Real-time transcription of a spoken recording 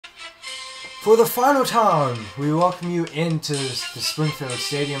For the final time, we welcome you into the Springfield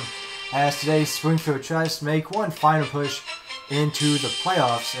Stadium as today Springfield tries to make one final push into the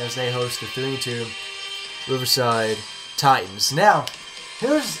playoffs as they host the 3-2 Riverside Titans. Now,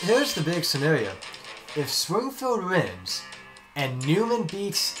 here's the big scenario. If Springfield wins and Newman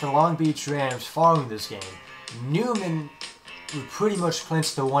beats the Long Beach Rams following this game, Newman would pretty much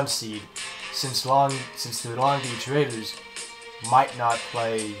clinch the 1 seed since the Long Beach Raiders might not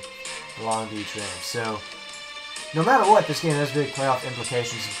play the Long Beach Rams. So, no matter what, this game has big playoff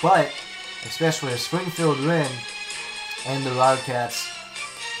implications, but especially if Springfield win and the Wildcats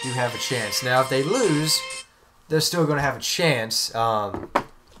do have a chance. Now, if they lose, they're still going to have a chance.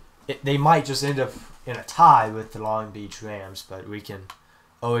 They might just end up in a tie with the Long Beach Rams, but we can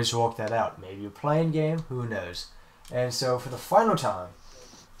always work that out. Maybe a playing game, who knows. And so for the final time,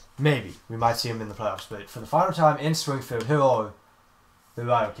 maybe we might see them in the playoffs, but for the final time in Springfield, here are the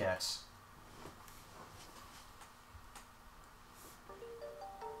Wildcats.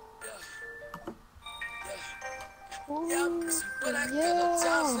 Ooh,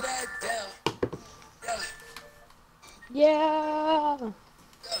 yeah.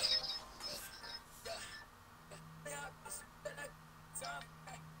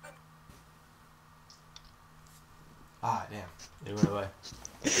 Ah, damn. They went away.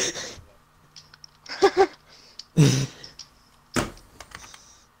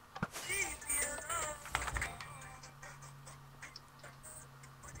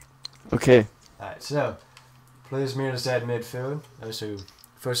 Okay. Alright, so, players meet us at midfield. So,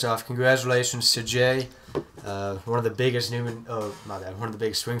 first off, congratulations to Jay, one of the biggest one of the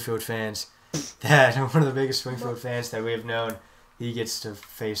biggest Springfield fans that we have known. He gets to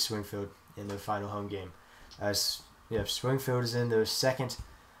face Springfield in their final home game. Springfield is in their second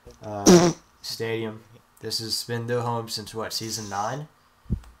stadium. This has been their home since what, season 9?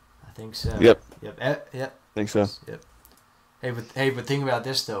 I think so. Yep. Yep. Think so. Yep. But think about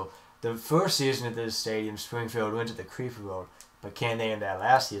this though. The first season at this stadium, Springfield went to the Creeper Bowl, but can they in that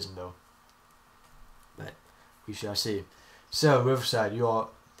last season though? But we shall see. So Riverside, you are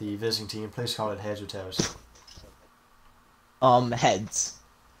the visiting team. Please call it heads or tails. Heads.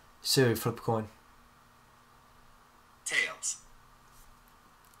 So flip a coin. Tails.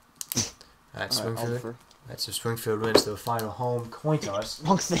 Alright, Springfield. That's so Springfield wins the final home coin toss.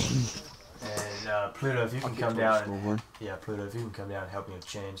 Wrong thing. And Pluto, if you can come down Pluto, if you can come down and help me with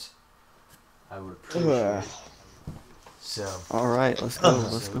chains, I would appreciate it. So alright, let's go,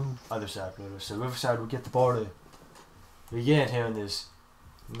 let's go. Other side, Pluto. So Riverside will get the ball to begin here in this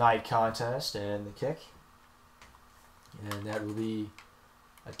night contest and the kick. And that will be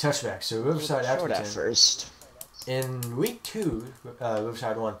a touchback. So Riverside Short at first. In week 2,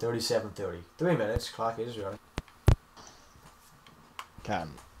 Riverside won 37-30. 3 minutes, clock is running.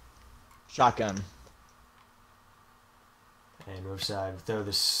 Come. Shotgun. And Riverside throw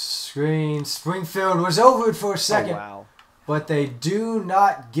the screen. Springfield was over it for a second. Oh, wow. But they do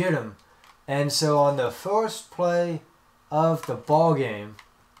not get him. And so on the first play of the ball game,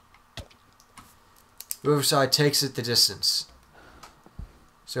 Riverside takes it the distance.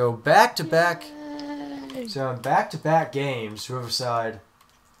 So back-to-back... So in back-to-back games, Riverside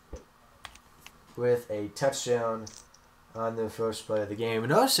with a touchdown on the first play of the game.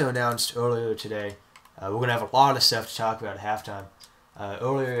 And also announced earlier today, we're going to have a lot of stuff to talk about at halftime.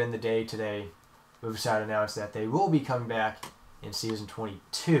 Earlier in the day today, Riverside announced that they will be coming back in Season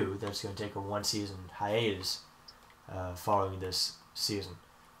 22. That's going to take a 1-season hiatus following this season.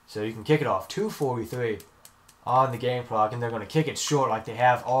 So you can kick it off 2:43 on the game clock, and they're going to kick it short like they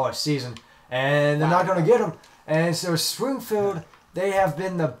have all season. And they're not going to get him. And so Springfield, they have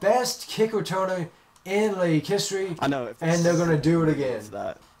been the best kick returner in league history. I know. And they're going to do it again.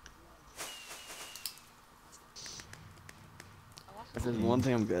 If there's one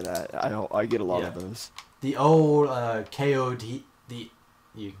thing I'm good at, I get a lot of those. The old KOTD.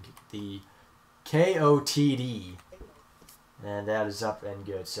 And that is up and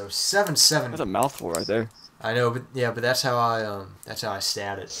good. So 7-7. That's a mouthful right there. I know, but that's how I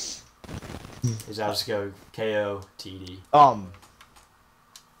stat it. Is I just go KOTD.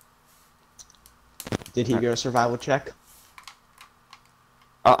 Did he go survival check?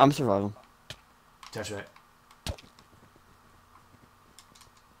 I'm survival. Touch right.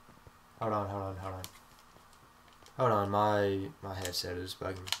 Hold on, my headset is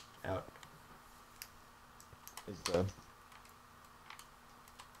bugging out.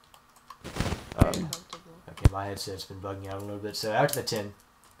 Okay, my headset's been bugging out a little bit. So after the 10.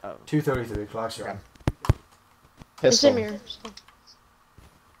 2:33, clock's right. Pistol.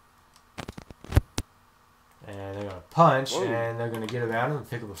 And they're going to punch, and they're going to get around him and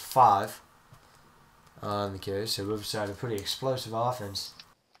pick up a 5. on the carry. So Riverside a pretty explosive offense.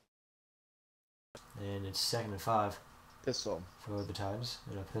 And it's 2nd and 5 Pistol. for the Titans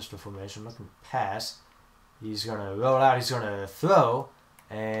in a pistol formation. Looking to pass. He's going to roll out. He's going to throw.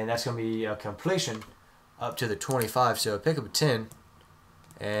 And that's going to be a completion up to the 25. So a pickup of 10.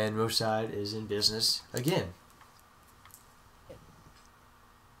 And Riverside is in business again.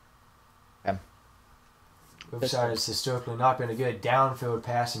 Riverside has historically not been a good downfield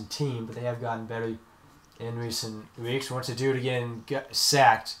passing team, but they have gotten better in recent weeks. Once they do it again, got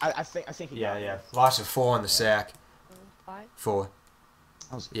sacked. I think. He got Yeah. Loss of 4 on the sack. 4.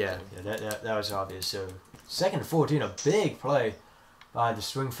 That was That was obvious. So 2nd and 14, a big play by the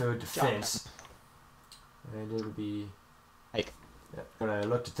Springfield defense. And it'll be. Hike. Gonna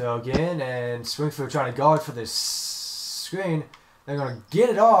look to throw again, and Springfield trying to guard for this screen. They're gonna get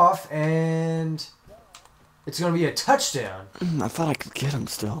it off, and it's gonna be a touchdown. I thought I could get him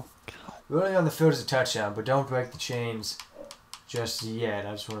still. Rolling on the field is a touchdown, but don't break the chains just yet.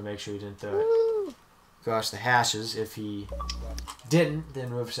 I just want to make sure he didn't throw it across the hashes. If he didn't,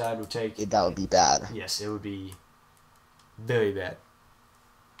 then Riverside would take. That would be bad. Yes, it would be very bad.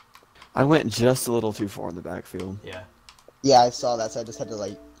 I went just a little too far in the backfield. Yeah. Yeah, I saw that, so I just had to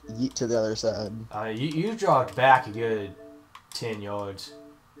like yeet to the other side. You dropped back a good 10 yards.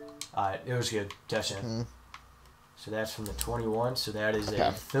 It was good. Touchdown. Mm-hmm. So that's from the 21. So that is Okay.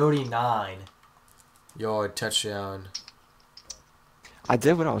 a 39-yard touchdown. I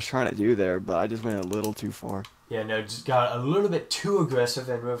did what I was trying to do there, but I just went a little too far. Yeah, no, just got a little bit too aggressive,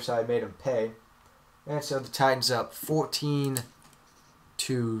 and Riverside made him pay. And so the Titans up 14-7.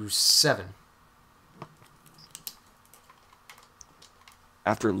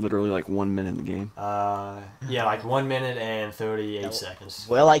 After literally like 1 minute in the game. Yeah, like 1 minute and 38 seconds.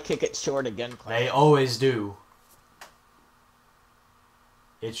 Will I kick it short again, Clark? They always do.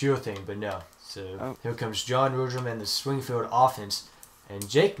 It's your thing, but no. So here comes John Rudrum and the Springfield offense, and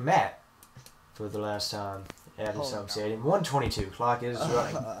Jake Matt for the last time at his home stadium. 122. Clock is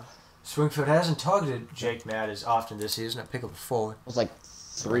running. Springfield hasn't targeted Jake Matt as often this season. A pick up of 4. It was like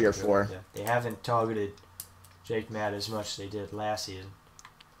 3 or 4. Yeah. They haven't targeted Jake Matt as much as they did last season.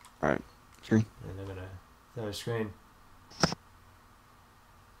 Alright, screen. And they're gonna throw a screen.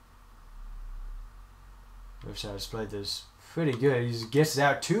 Riverside has played this pretty good. He gets it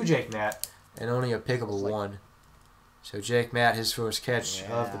out to Jake Matt, and only a pick up of 1. So Jake Matt, his first catch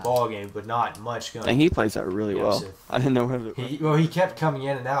of the ball game, but not much going. And he plays that really well. So I didn't know whether. he kept coming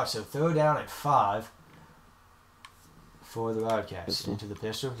in and out. So throw down at 5 for the Wildcats. Pistol. Into the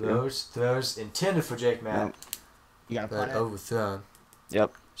pistol. Throws intended for Jake Matt. Yep. You got to But put it. overthrown.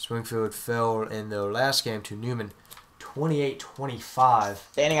 Yep. Springfield fell in their last game to Newman 28-25.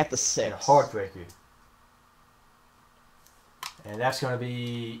 Standing at the And 6. a heartbreaker. And that's going to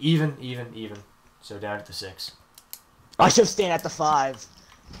be even. So down at the 6. I should stand at the 5.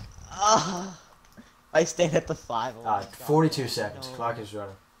 I stand at the 5. Oh my God. 42 seconds. Clock is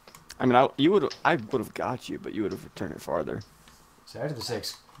running. I mean, I would have got you, but you would have returned it farther. So out of the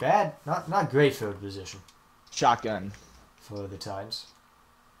 6. Bad, not great field position Shotgun. for the Titans.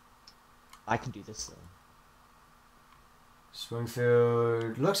 I can do this though.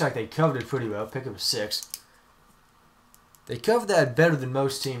 Springfield looks like they covered it pretty well. Pick up a 6. They covered that better than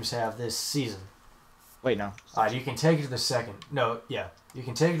most teams have this season. Wait, no. You can take it to the second. No, yeah. You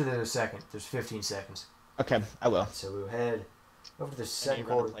can take it to the second. There's 15 seconds. Okay, I will. So we'll head over to the Are second you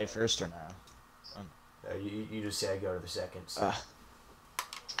gonna quarter. play first or no? You just said go to the second. So.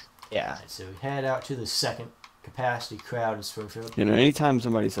 Yeah. Alright, so we head out to the second capacity crowd in Springfield. You know, anytime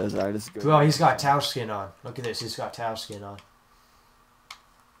somebody says that, I just go. Bro, he's got towel skin on. Look at this. He's got towel skin on.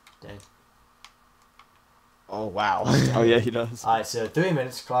 Dang. Oh wow. Oh yeah, he does. Alright, so 3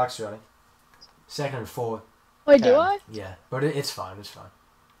 minutes. Clock's running. 2nd and 4. Wait, do I? Yeah, but it's fine. It's fine.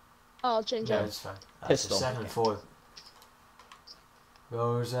 Oh, I'll change Yeah, it. it's fine. Pistol. So 2nd and 4.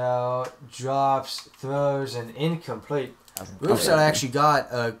 Goes out, drops, throws, and incomplete. Riverside actually got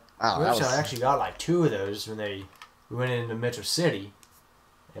Riverside actually got like 2 of those when they went into Metro City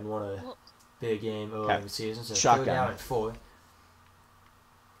and won a big game early in the season. So Shotgun. throw down at 4.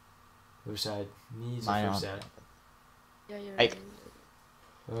 Riverside needs a first down. Yeah, you're Hey. right.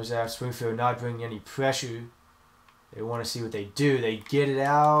 Goes out, Springfield not bringing any pressure. They want to see what they do. They get it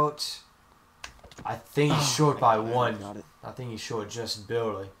out. I think he's short by 1. Got it. I think he's short just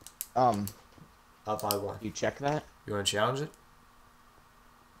barely. Up Up by 1. you check that? You want to challenge it?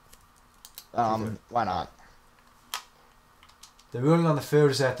 Why not? The ruling on the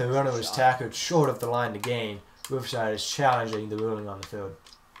field is that the runner was tackled short of the line to gain. Riverside is challenging the ruling on the field.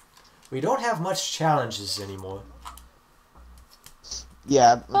 We don't have much challenges anymore.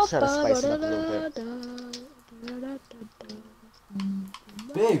 Yeah, let's try to spice it up a little bit.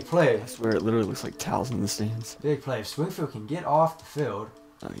 Big play. I swear it literally looks like towels in the stands. Big play. If Springfield can get off the field.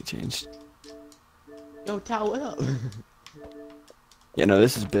 Oh, he changed. Yo, Tal, what up? Yeah, no,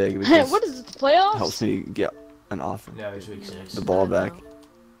 this is big Hey, because what is it? The it playoffs? helps me get an offense. No, it's week 6. The ball I know. back.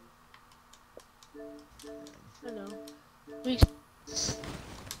 I know. Week.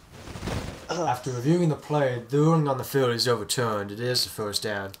 After reviewing the play, the ruling on the field is overturned. It is the first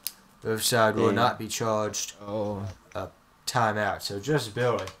down. Riverside will Yeah. not be charged Oh. timeout, so just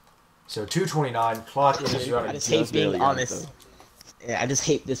barely. So 2:29, clock is I running. just hate Just barely being got on it, this. though. Yeah, I just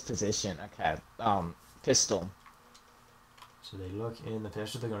hate this position. Okay. Pistol. So they look in the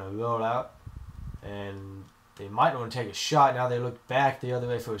pistol, they're going to roll out, and they might want to take a shot. Now they look back the other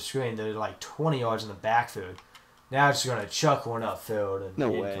way for a screen. They're like 20 yards in the backfield. Now it's going to chuck one upfield and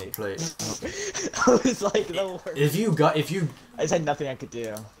No way. incomplete. I was like the worst. If you, I just had nothing I could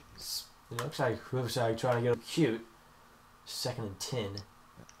do. it looks like Riverside trying to get cute. 2nd and 10.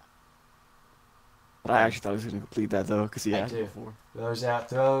 But I actually thought he was going to complete that though, because he I had do. it before. Throws out,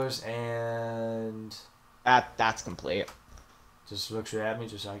 throws, and That's complete. just looks right at me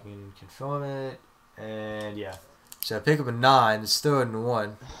just so I can confirm it. And yeah. So I pick up a 9. It's 3rd and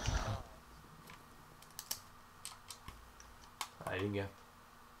 1. Alright, you can go.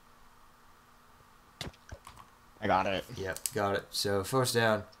 I got it. Yep, got it. So first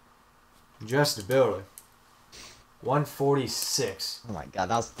down. Just the building. 146. Oh my god,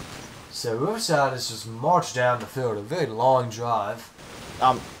 that was. So Riverside has just marched down the field. A very long drive.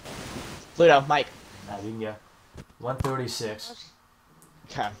 Pluto, Mike. Alright, you can go. 136.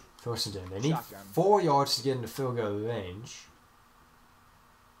 Okay. First and 10. They need Shotgun. 4 yards to get into field goal range.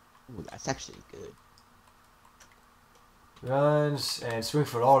 Ooh, that's actually good. Runs and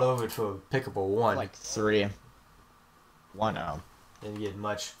Springfield all over it for a pickable 1. Like 3. 1-0. Didn't get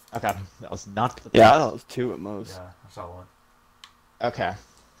much. Okay, that was not the. Yeah, I thought it was 2 at most. Yeah, I saw 1. Okay.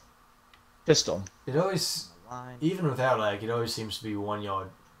 Pistol. It always, Line. even without lag, it always seems to be 1 yard.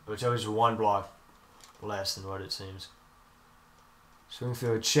 It's always 1 block less than what it seems.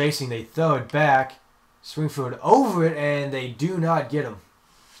 Springfield chasing, they throw it back. Springfield over it, and they do not get him.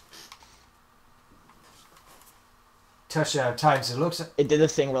 Touchdown Titans. It looks It did the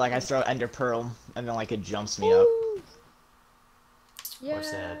thing where like I throw Ender Pearl and then like it jumps me up.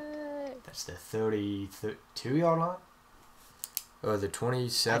 What's that? Yay. That's the 32 yard line? Or the I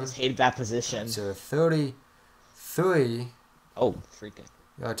 27? just hated that position. So 33 Oh, freaking.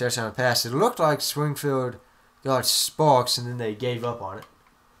 yard touchdown pass. It looked like Springfield got sparks and then they gave up on it.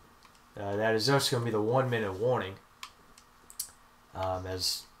 That is just going to be the 1 minute warning.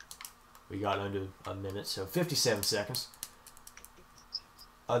 As we got under a minute, so 57 seconds.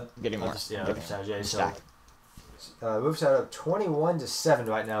 Getting more. Yeah, Getting Riverside, more. yeah, so Stack. Riverside up 21-7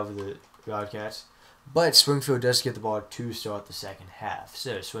 right now for the Wildcats. But Springfield does get the ball to start the second half.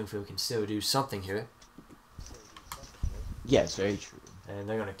 So Springfield can still do something here. Yes, very true. And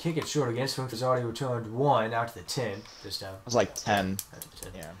they're going to kick it short again. Springfield's already returned 1 out to the 10 this time. It was like 10. Out to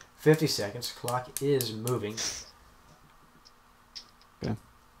the 10. Yeah. 50 seconds. Clock is moving.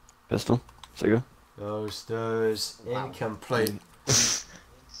 Pistol. So go. Those Wow. incomplete. That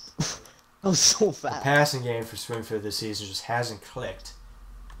was so The fast. passing game for Springfield this season just hasn't clicked.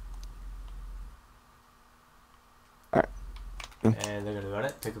 Alright. And they're going to run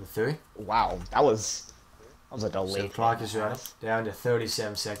it. Pick up a 3. Wow, that was a So delay. the clock is running. Down to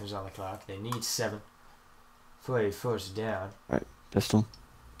 37 seconds on the clock. They need 7 for a first down. Pistol.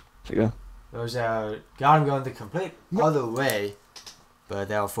 So go. Those out. Got him going the complete other way. But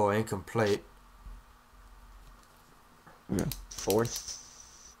that was for incomplete. Okay. Fourth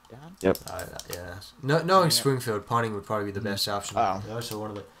down. Yeah. Knowing Springfield, punting would probably be the best option. Oh. They're also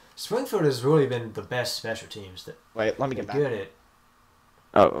one of the Springfield has really been the best special teams. That Wait, let me they're get back. good at.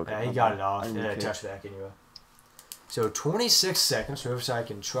 Oh, okay. Yeah, he got it off. I didn't Yeah, care. touchback anyway. So 26 seconds. Riverside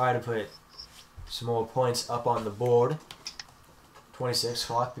can try to put some more points up on the board. 26.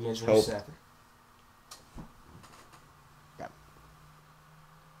 Clock begins when Oh. you snap it.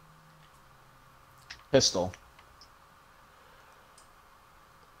 Pistol.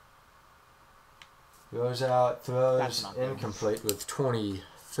 Goes out, That's throws, not good. incomplete with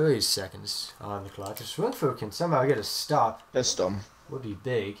 23 seconds on the clock. If Springfield can somehow get a stop, Pistol. would be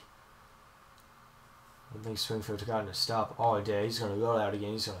big. I don't think Springfield's gotten a stop all day. He's going to roll out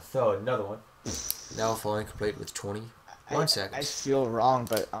again. He's going to throw another one. Now fall incomplete with 21 seconds. I feel wrong,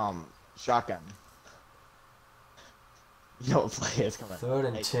 but shotgun. You know what play is coming. 3rd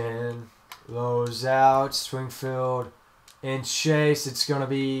and Hey, 10. Rolls out. Springfield in chase. It's going to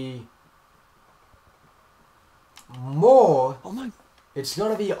be more. Oh my. It's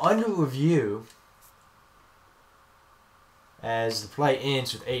going to be under review. as the play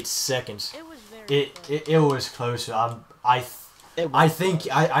ends with 8 seconds. It was very close. It was closer. I think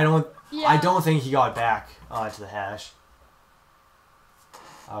Yeah. I don't think he got back onto the hash.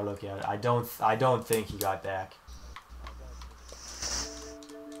 I'll look at it. I don't think he got back.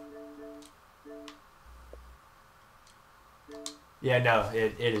 Yeah, no,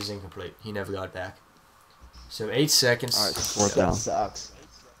 it is incomplete. He never got back. So 8 seconds. All right, fourth That down. sucks.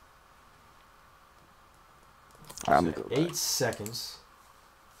 All right, I'm So gonna go 8 back. seconds.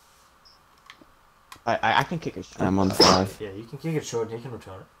 I can kick a shot. I'm on the 5. Yeah, you can kick it short and he can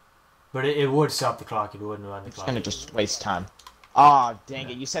return it. But it would stop the clock. It wouldn't run the It's clock. gonna just waste time. Oh, dang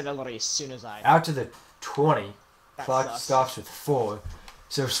it. You said that literally as soon as I... Out to the 20. That Clock sucks. stops with 4.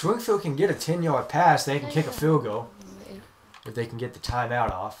 So if Springfield can get a 10-yard pass, they can kick a field goal. If they can get the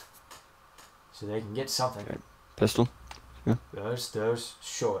timeout off. So they can get something. Okay. Pistol. Those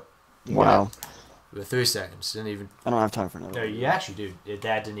short. Wow. With 3 seconds. Didn't even... I don't have time for another. No, you actually do.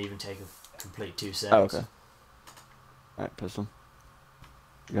 That didn't even take a complete 2 Oh, seconds. okay. All right, pistol.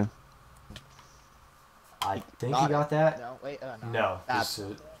 Go. I think Got you it. got that. No, wait, No. That's...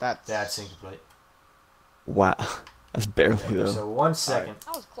 That's incomplete. Wow. That's barely Okay, though. so 1 second.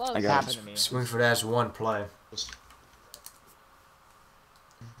 That was close. I got happened to me. Springfield has 1 play.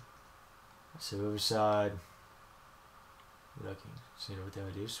 So Riverside looking, seeing what they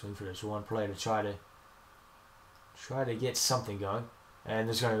would do. Springfield has 1 play to try to get something going, and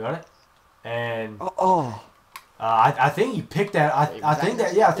they're going to run it. And Oh. I think he picked that. I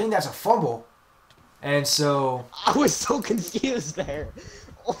think that's a fumble. And so I was so confused there.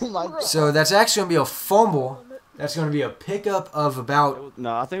 Oh my god. so that's actually going to be a fumble. That's going to be a pickup of about.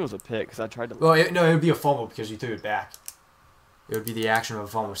 No, I think it was a pick because I tried to. Well, it would be a fumble because you threw it back. It would be the action of a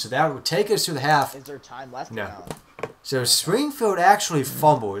fumble. So that would take us to the half. Is there time left? No. No. So Springfield actually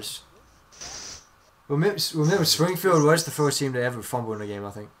fumbles. Remember, Springfield was the first team to ever fumble in a game,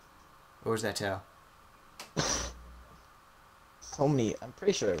 I think. Or was that Tao? So many. I'm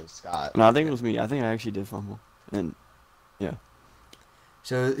pretty sure it was Scott. No, I think it was me. I think I actually did fumble. And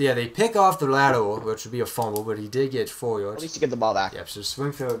So, yeah, they pick off the lateral, which would be a fumble, but he did get 4 At yards. least you get the ball back. Yep, so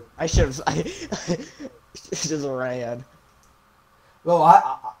Springfield... I should have. I just ran. Well,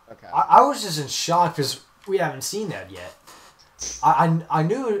 Okay. I was just in shock because we haven't seen that yet. I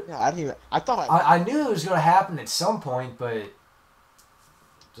knew... Yeah, I didn't even. I thought I knew it was going to happen at some point, but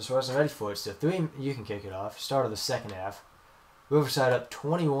just wasn't ready for it. So 3, you can kick it off. Start of the second half. Riverside up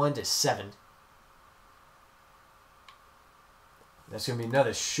 21-7. That's going to be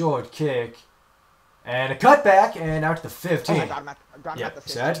another short kick. And a cutback, and out to the 15. Oh, I got him Yeah, at the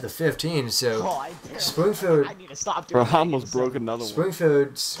 15. so out to the 15. So Oh, I Springfield... I need to stop bro, doing I almost broke another one.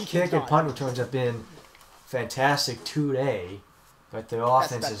 Springfield's Keep kick and going. punt returns have been fantastic today, but their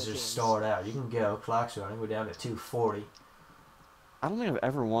offense has special just teams. stalled out. You can go, clock's running, we're down to 2:40. I don't think I've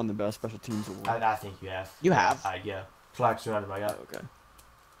ever won the best special teams award. I think you have. You have? I'd go. Clock's running, my guy. Okay.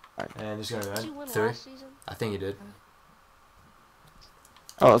 And he's going to Did you run. win 3. last season? I think he did.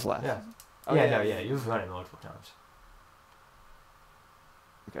 Oh, it was last. Yeah. Oh, yeah, you've run it multiple times.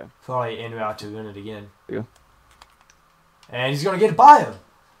 Okay. Probably en route to win it again. Yeah. And he's going to get it by him.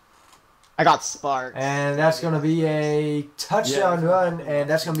 I got sparked. And that's going to be a touchdown run, and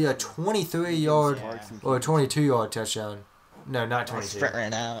that's going to be a 23-yard Yeah. or a 22-yard touchdown. No, not My 22. sprint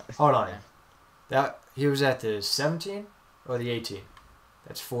ran out. Hold on. That he was at the 17 or the 18.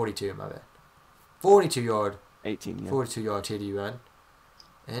 That's 42, my bad. 42-yard, 18. Yeah. 42-yard TD run.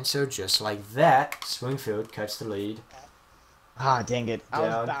 And so just like that, Springfield cuts the lead. Ah, dang it. I was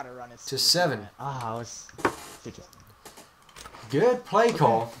Down about to run it. to 7. Ah, I was. Good play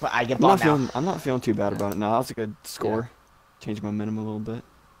call. But I get I'm ball not now. feeling. I'm not feeling too bad about it now. That's a good score. Change my momentum a little bit.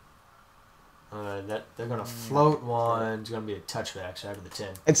 That they're gonna float one. It's gonna be a touchback. So out of the 10.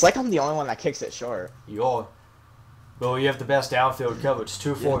 It's like I'm the only one that kicks it short. You are. Well, you have the best downfield coverage.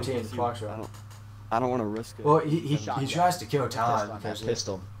 2:14. because Clock's I running. don't want to risk it. Well, he Shotgun. tries to kill time Pistol, because he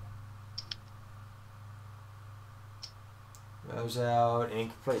pistol. goes out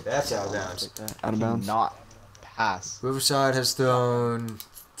incomplete. That's out of bounds. Like that. Out of bounds. Not pass. Riverside has thrown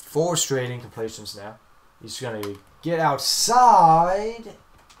 4 straight incompletions now. He's going to get outside.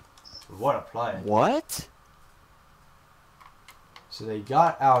 What a play. What? So they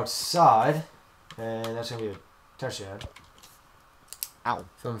got outside, and that's going to be a touchdown Ow.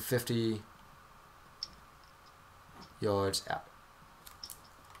 from 50 yards out.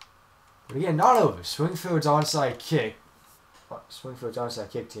 But again, not over. Springfield's onside kick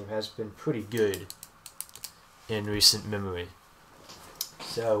team has been pretty good in recent memory.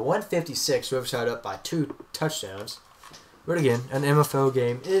 So 156, Riverside up by 2 touchdowns. But again, an MFL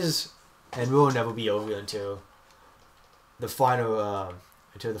game is and will never be over until the final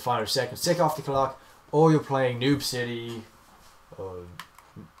until the final seconds tick off the clock, or you're playing Noob City or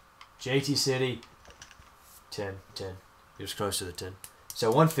JT City. 10. It was close to the 10. So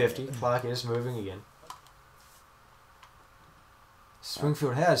 150. Clock is moving again.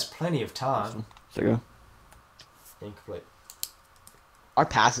 Springfield has plenty of time. There you go. Incomplete. Our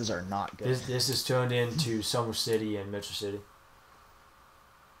passes are not good. This is turned into Summer City and Metro City.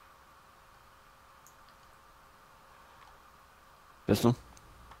 Pistol.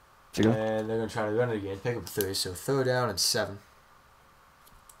 There you go. And they're going to try to run it again. Pick up 3. So 3rd down and 7.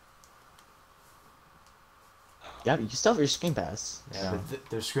 Yeah, you still have your screen pass. Yeah, but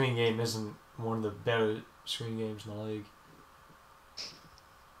their screen game isn't one of the better screen games in the league.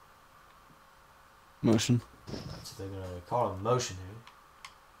 Motion. That's what they're going to call them, motion here.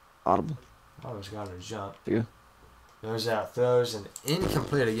 Audible. Almost got a jump. There you go. Goes out, throws, and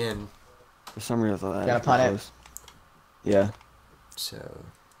incomplete again. For some reason I thought that. Gotta punt it. Yeah. So,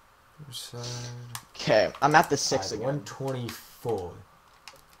 Riverside. Okay, I'm at the 6 again. 124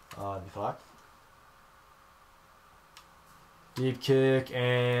 on the clock. Deep kick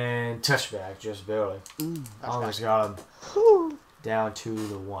and touchback, just barely. Almost got him down to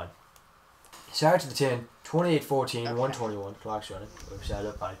the 1. Shout out to the 10. 28-14, 121. Clock's running. Riverside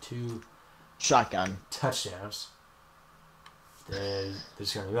up by 2 Shotgun. touchdowns. They're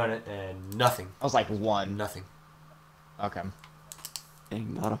just going to run it, and nothing. I was like 1. Nothing. Okay.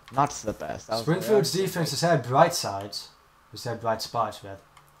 Dang, nada. Not the best. Springfield's defense has had bright sides. Has had bright spots, man.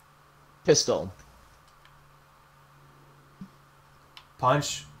 Pistol.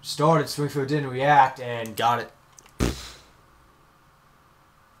 Punch started. Springfield didn't react and got it.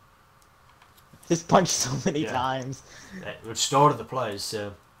 Just punched so many Yeah. times. Which started the plays,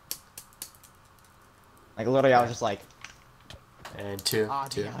 so. Like literally, I was just like, And 2. ah,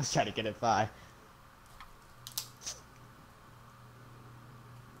 2. I was trying to get it by.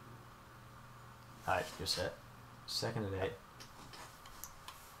 Alright, you're set. 2nd and 8.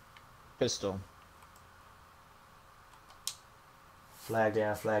 Pistol. Flag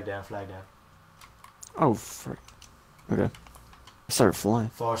down, flag down, flag down. Oh, frick. Okay. I started flying.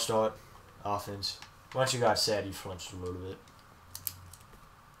 Far start. Offense. Once you got set, you flinched a little bit.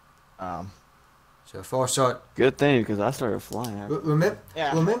 So far start. Good thing, because I started flying. Remember,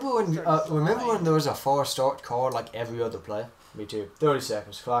 Yeah. remember when there was a far start called like every other play? Me too. 30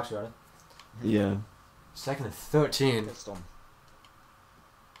 seconds. Clock's running. Yeah. 2nd and 13. Pistol.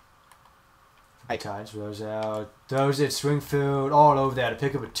 Tides rolls out. Throws it. Springfield all over that to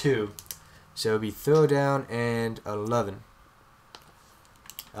pick up a 2. So it'll be 3rd down and 11.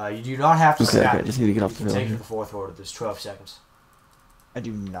 You do not have to Okay, snap. okay, just need to get off the You can take it field. to the 4th quarter. There's 12 seconds. I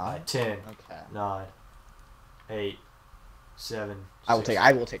do not. 10, Okay. 9, 8, 7. I will 6. take.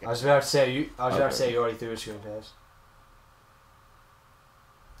 I will take it. I was about to say you. I was about to Okay. say you already threw a screen pass.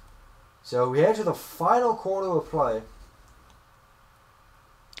 So we head to the final quarter of play.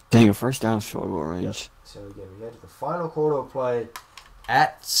 Dang, a first down field goal range. So again, we head to the final quarter of play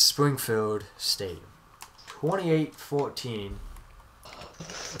at Springfield Stadium. 28-14.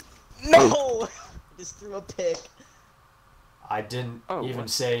 No! I just threw a pick. I didn't Oh, even what?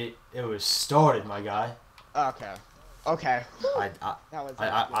 say it was started, my guy. Okay. Okay. I That was.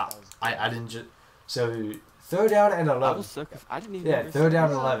 I didn't just. So 3rd down and I 11. was so I didn't even. Yeah, 3rd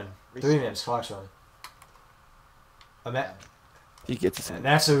down and 11. 3 Restart. minutes. Clock's running. I'm at. He gets us And in.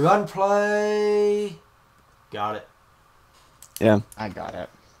 that's a run play. Got it. Yeah. I got it.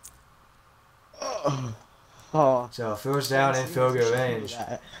 Oh. So 1st down and field goal range.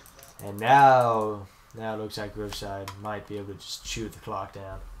 That. And now it looks like Riverside might be able to just shoot the clock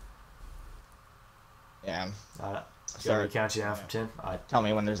down. Yeah. Sorry, count you down from 10. Tell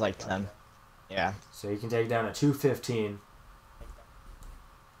me when there's like 10. Yeah. So you can take down at 2:15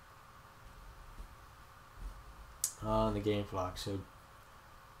 on the game clock. So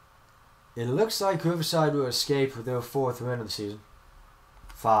it looks like Riverside will escape with their 4th win of the season.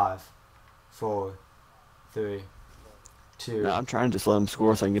 5, 4, 3, 2, No, I'm trying to just let him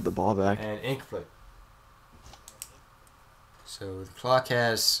score so I can get the ball back. and incomplete. So the clock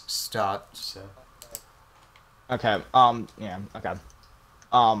has stopped. So Okay. Yeah. Okay.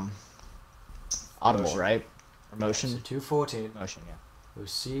 Audible, Motion. right? Or so motion? 2:14. Motion. Yeah. We'll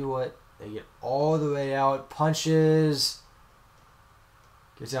see what they get all the way out. Punches.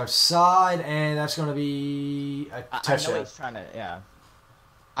 Gets outside, and that's going to be a I know touchdown. he's trying to. Yeah.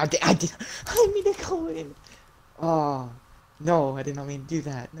 I didn't mean to go in. Oh. No, I did not mean to do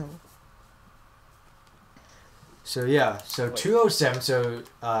that. No. So yeah, so Wait.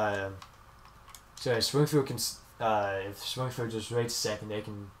 2:07. So Springfield can if Springfield just rates second, they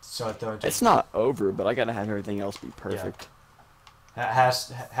can start throwing. It's not over, but I gotta have everything else be perfect. Has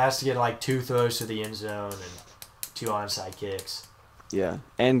to get like 2 throws to the end zone and 2 onside kicks. Yeah,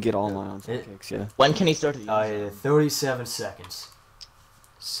 and get all my onside kicks. Yeah. When can he start the end zone? 37 seconds.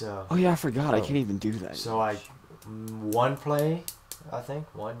 So. Oh yeah, I forgot. I can't even do that. So like 1 play, I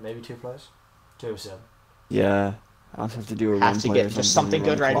think 1, maybe 2 plays, 2 or 7. Yeah, I'll have to do a Have run to play or get just something to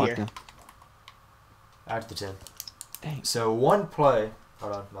run good the right clock here. down. After the 10. Dang. So 1 play.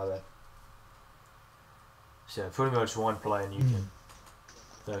 Hold on, my bad. So pretty much 1 play and you can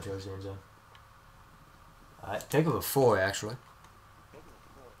throw towards the end zone. Alright, pick up a 4 actually.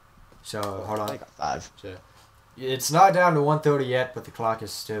 So hold I on. got 5. So it's not down to 130 yet, but the clock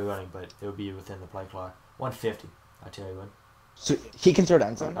is still running. But it'll be within the play clock. 150. I tell you when. So he can throw the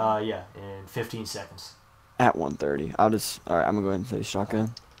end zone? Yeah, in 15 seconds. At 1:30. All right, I'm gonna go ahead and say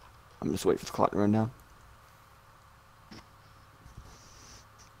shotgun. I'm just waiting for the clock to run down.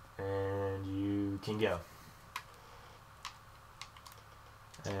 And you can go.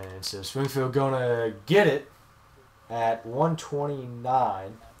 And so Springfield gonna get it at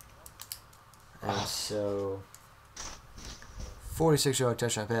 129. And so 46-yard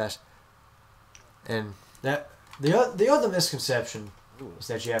touchdown pass. And that the other misconception is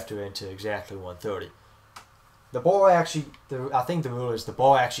that you have to enter exactly 130. The ball actually, I think the rule is the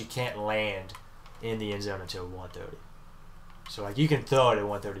ball actually can't land in the end zone until 130. So like you can throw it at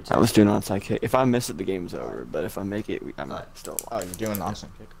 132. I was doing onside kick. If I miss it, the game's over. But if I make it, I'm still alive. Oh, you're doing an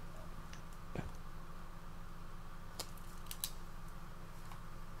onside kick.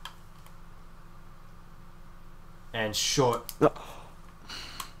 And short.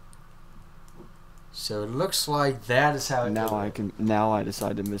 So it looks like that is how it goes. Now I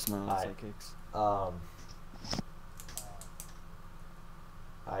decide to miss my onside kicks. Alright,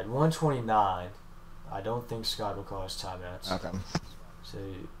 129. I don't think Scott will call us timeouts. Okay. So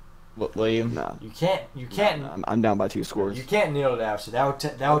William? No. you can't. No, I'm down by 2 scores. You can't kneel it out. So that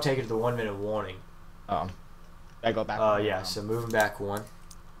would take it to the 1 minute warning. I go back. Yeah. So moving back 1.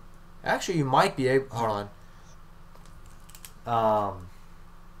 Actually, you might be able. Hold on.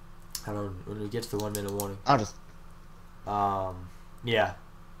 I don't. When we get to the 1 minute warning. I'll just. Yeah.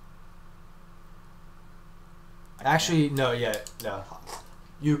 Actually, no. Yeah, no.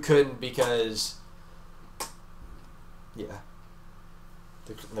 You couldn't because. Yeah.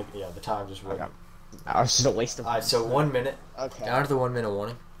 The time just went. I was just a waste of. Alright, so 1 minute. Okay. Down to the 1 minute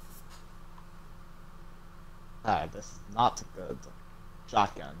warning. Alright, this is not good.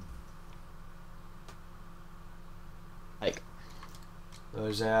 Shotgun. Like.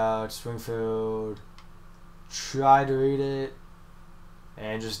 Goes out. Springfield. Try to read it.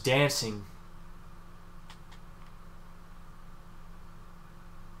 And just dancing.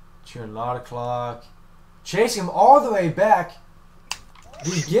 Chewing a lot of clock. Chasing him all the way back.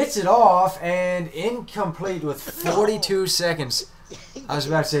 He gets it off and incomplete with 42 seconds. I was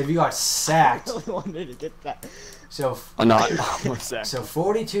about to say, if you got sacked. I really wanted to get that. So, Not almost sacked. so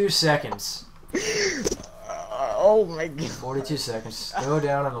 42 seconds. Oh my god. 42 seconds. Still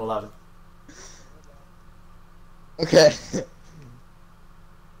down on 11. Okay.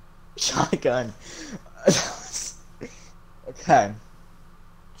 Shotgun. Okay.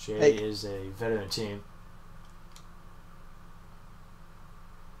 Jay is a veteran team.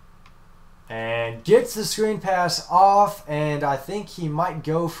 And gets the screen pass off, and I think he might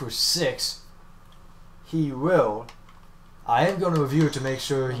go for 6. He will. I am going to review it to make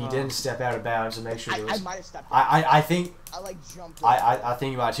sure he didn't step out of bounds and make sure there was... I might have stepped out. I think... I like jumped. I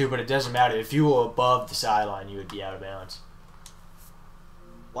think you might too, but it doesn't matter. If you were above the sideline, you would be out of bounds.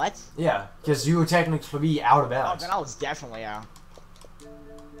 What? Yeah, because you would technically be out of Oh, bounds. then I was definitely out.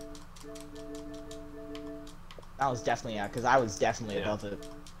 That was definitely out, because I was definitely above it.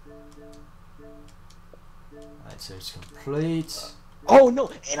 Alright, so it's complete. Oh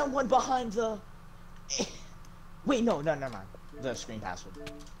no, and I'm one behind the. Wait, no, never mind. The screen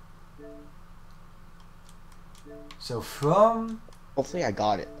password. So from... Hopefully, I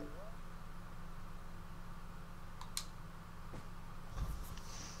got it.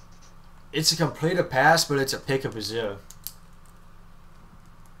 It's a completed pass, but it's a pick up a 0.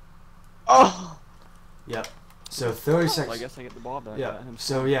 Oh. Yep. So 30 seconds. Well, I guess I get the ball back. Yeah.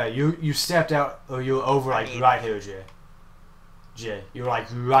 So yeah, you stepped out, or you were over like right here, Jay. Jay, you were like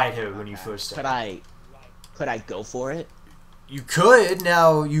right here when you first stepped. Could I go for it? You could.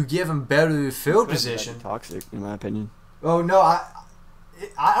 Now you give him better field position. Toxic, in my opinion. Oh no, I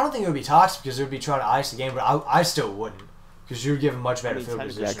don't think it would be toxic because it would be trying to ice the game, but I still wouldn't because you're giving much better field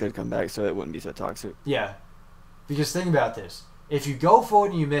position. I could come back, so it wouldn't be so toxic. Yeah, because think about this: if you go for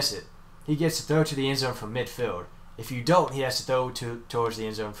it and you miss it, he gets to throw to the end zone from midfield. If you don't, he has to throw towards the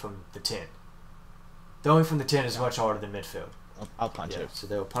end zone from the 10. Throwing from the 10 is much harder than midfield. I'll punch it. So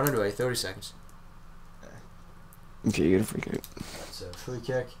they'll punt it away, 30 seconds. Okay, you get a free kick. That's a free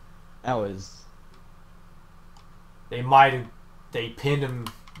kick. That was. They pinned him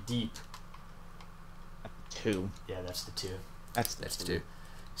deep. 2. Yeah, that's the 2. That's the 2.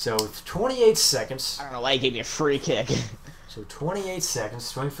 So 28 seconds. I don't know why he gave me a free kick. So 28 seconds.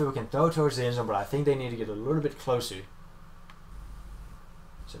 Springfield can throw towards the end zone, but I think they need to get a little bit closer.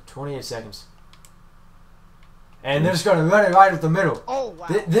 So 28 seconds. And they're just going to run it right up the middle. Oh, wow.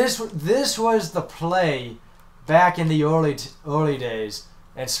 This was the play back in the early days.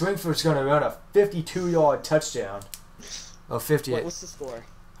 And Springfield's going to run a 52-yard touchdown. Oh, 58. What's the score?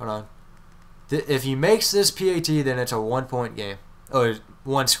 Hold on. If he makes this PAT, then it's a 1-point game. Oh,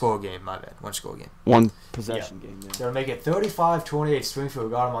 1-score game, my bad. 1-score game. 1 possession game, yeah. So to make it 35-28,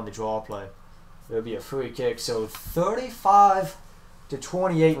 Springfield got him on the draw play. It'll be a free kick. So 35-28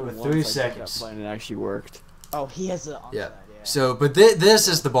 with 3 seconds. That plan, it actually worked. Oh, he has the onside, Yeah. So, but this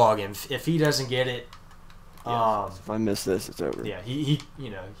is the ball game. If he doesn't get it, If I miss this, it's over. yeah, he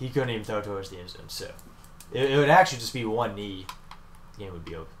couldn't even throw towards the end zone. So it would actually just be one knee. The game would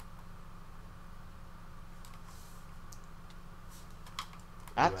be over.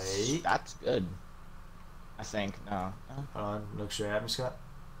 That's good. I think. No. Hold on, look straight at me, Scott.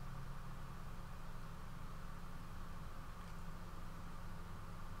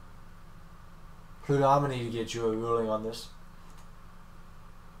 Pluto, I'm gonna need to get you a ruling on this.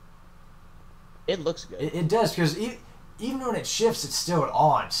 It looks good. It does, because even when it shifts, it's still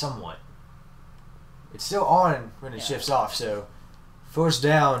on somewhat. It's still on when it shifts off. So first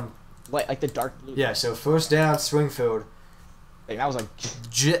down. What, like the dark blue? Yeah. So first down, Springfield. Like, that was like.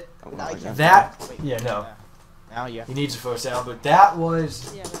 Now yeah. He needs a first down, but that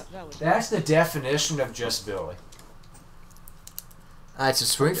was. Yeah, that was. That's the definition of just barely. Alright, so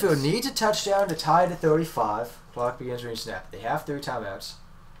Springfield needs a touchdown to tie it at 35. Clock begins when you snap. They have 3 timeouts.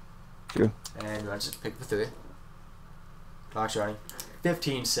 Sure. And runs it, pick the 3. Clock's running.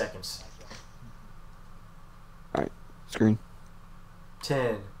 15 seconds. Alright, screen.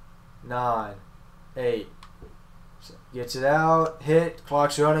 10, 9, 8. So gets it out, hit,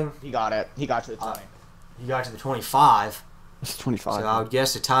 clock's running. He got it. He got to the 20. He got to the 25. It's 25. So I would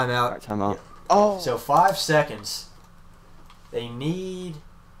guess a timeout. Alright, timeout. Oh. So 5 seconds. They need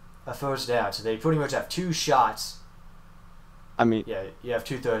a first down. So they pretty much have 2 shots. I mean, Yeah, you have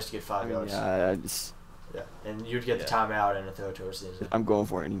 2 throws to get 5 yards. yeah, Yeah, and you'd get the timeout and a throw towards the end zone. I'm going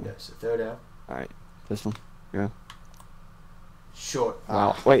for it anyway. Yeah, so third down. Alright, this one. Yeah. Short.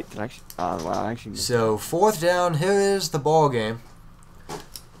 Wow. Wait, did I actually? Wow, I actually. So 4th down. Here is the ball game.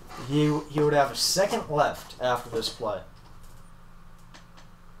 He would have a second left after this play.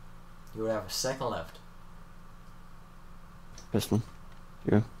 He would have a second left. This one.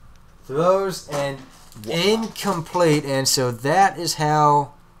 Yeah. Throws and incomplete, and so that is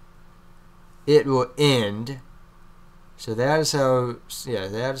how it will end. So that is how,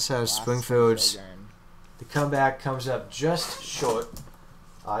 Springfield's the comeback comes up just short.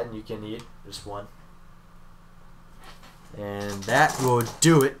 Alright, and you can eat just one. And that will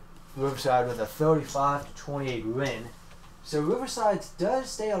do it. Riverside with a 35-28 win. So Riverside does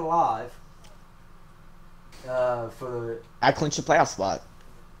stay alive for the. I clinched the playoff spot.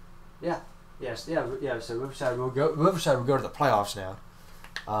 Yeah. Yes. Yeah. So Riverside will go to the playoffs now.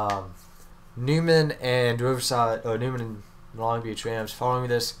 Newman and Long Beach Rams following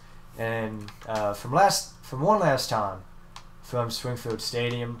this, and from one last time from Springfield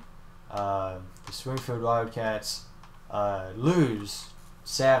Stadium, the Springfield Wildcats lose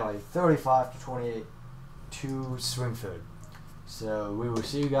sadly 35-28 to Springfield. So we will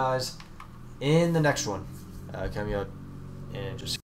see you guys in the next one coming up in just